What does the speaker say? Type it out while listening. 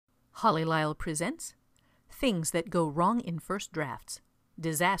Holly Lisle presents Things That Go Wrong in First Drafts,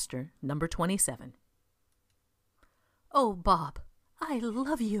 Disaster number 27. Oh, Bob, I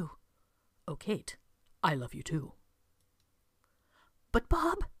love you. Oh, Kate, I love you too. But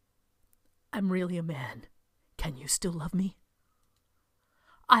Bob, I'm really a man. Can you still love me?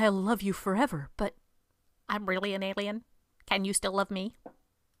 I'll love you forever, but I'm really an alien. Can you still love me?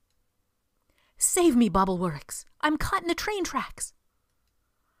 Save me, Bobbleworks. I'm caught in the train tracks.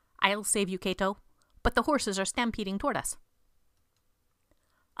 I'll save you, Cato, but the horses are stampeding toward us.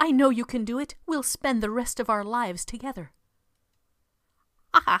 I know you can do it. We'll spend the rest of our lives together.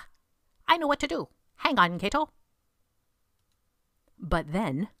 Aha! I know what to do. Hang on, Cato. But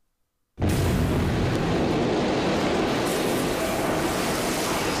then...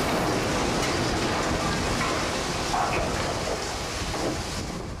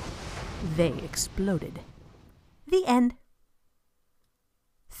 they exploded. The end.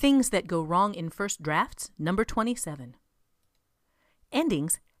 Things That Go Wrong in First Drafts, number 27.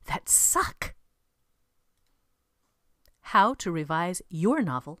 Endings that suck. How to revise your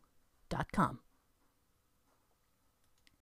novel.com